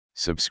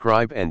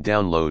Subscribe and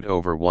download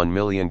over 1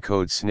 million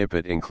code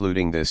snippet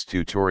including this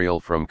tutorial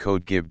from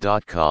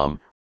codegive.com,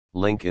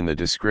 link in the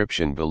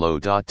description below.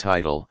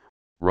 Title,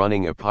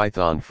 Running a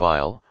Python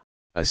File,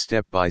 a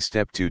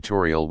step-by-step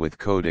tutorial with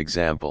code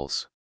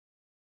examples.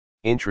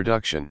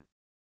 Introduction.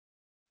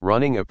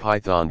 Running a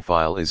Python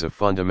file is a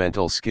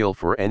fundamental skill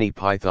for any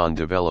Python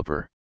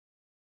developer.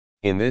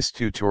 In this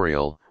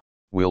tutorial,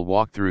 we'll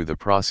walk through the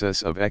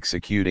process of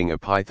executing a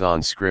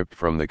Python script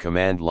from the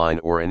command line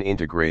or an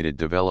integrated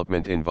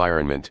development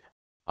environment,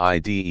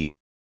 IDE.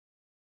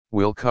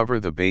 We'll cover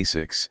the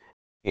basics,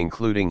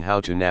 including how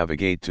to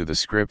navigate to the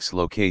script's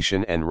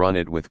location and run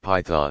it with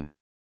Python.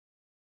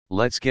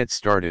 Let's get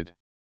started.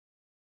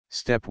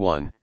 Step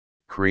 1.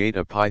 Create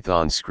a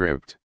Python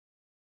script.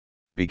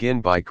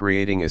 Begin by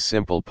creating a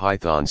simple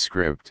Python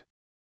script.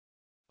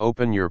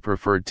 Open your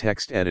preferred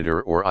text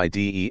editor or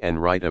IDE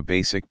and write a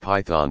basic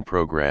Python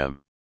program.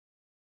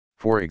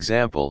 For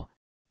example,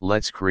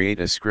 let's create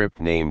a script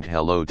named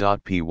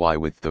hello.py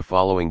with the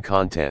following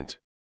content.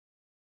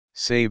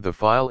 Save the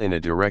file in a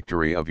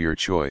directory of your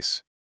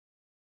choice.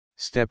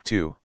 Step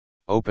 2.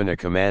 Open a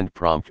command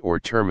prompt or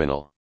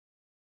terminal.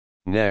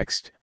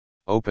 Next,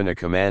 open a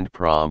command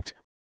prompt,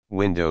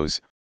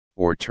 Windows,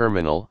 or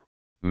terminal,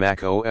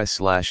 Mac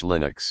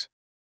OS/Linux.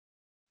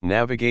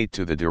 Navigate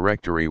to the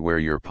directory where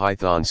your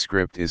Python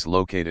script is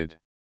located.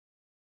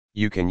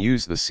 You can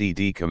use the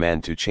cd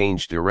command to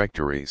change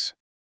directories.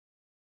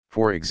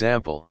 For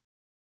example,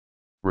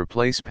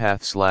 replace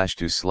path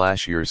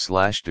 /to your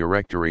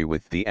 /directory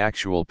with the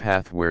actual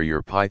path where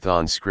your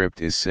Python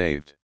script is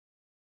saved.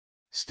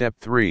 Step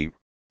 3.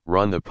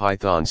 Run the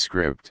Python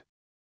script.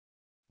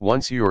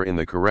 Once you're in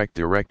the correct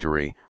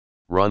directory,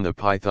 run the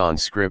Python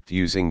script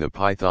using the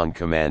Python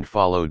command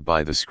followed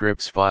by the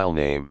script's file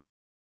name.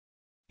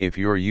 If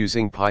you're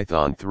using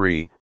Python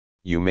 3,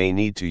 you may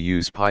need to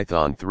use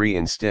Python 3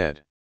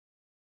 instead.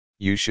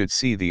 You should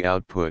see the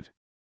output.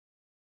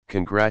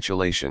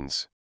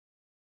 Congratulations!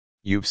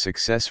 You've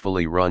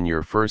successfully run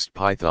your first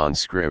Python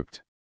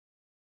script.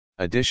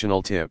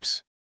 Additional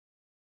tips.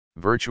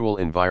 Virtual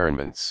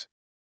environments.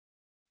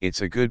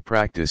 It's a good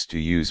practice to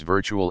use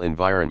virtual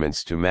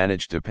environments to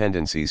manage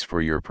dependencies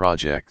for your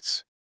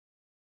projects.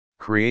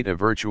 Create a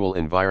virtual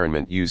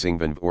environment using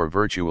venv or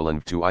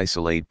virtualenv to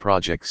isolate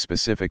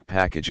project-specific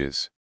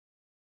packages.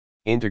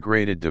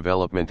 Integrated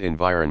development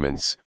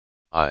environments,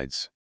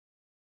 IDEs.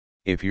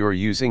 If you're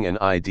using an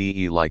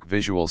IDE like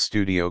Visual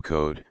Studio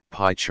Code,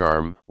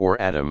 PyCharm, or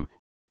Atom,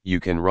 you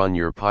can run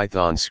your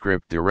Python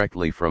script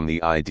directly from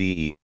the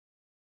IDE.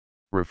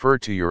 Refer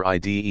to your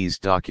IDE's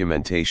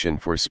documentation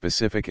for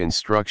specific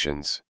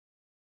instructions.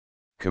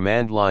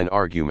 Command line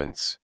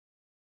arguments.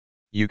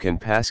 You can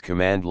pass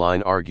command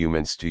line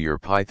arguments to your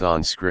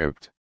Python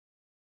script.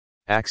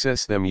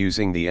 Access them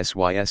using the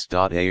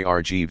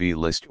sys.argv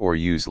list or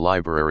use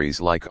libraries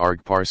like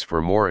argparse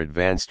for more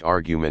advanced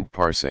argument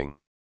parsing.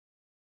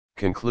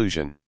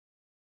 Conclusion.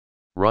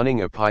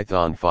 Running a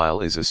Python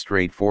file is a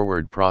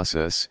straightforward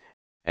process,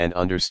 and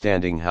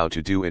understanding how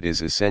to do it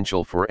is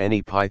essential for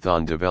any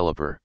Python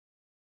developer.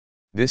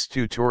 This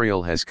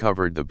tutorial has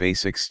covered the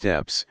basic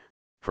steps,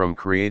 from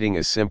creating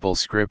a simple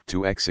script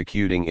to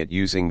executing it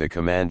using the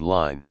command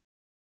line.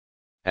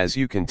 As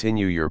you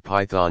continue your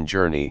Python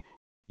journey,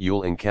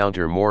 you'll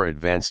encounter more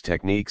advanced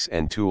techniques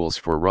and tools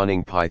for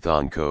running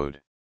Python code.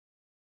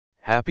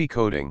 Happy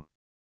coding!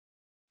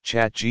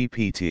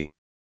 ChatGPT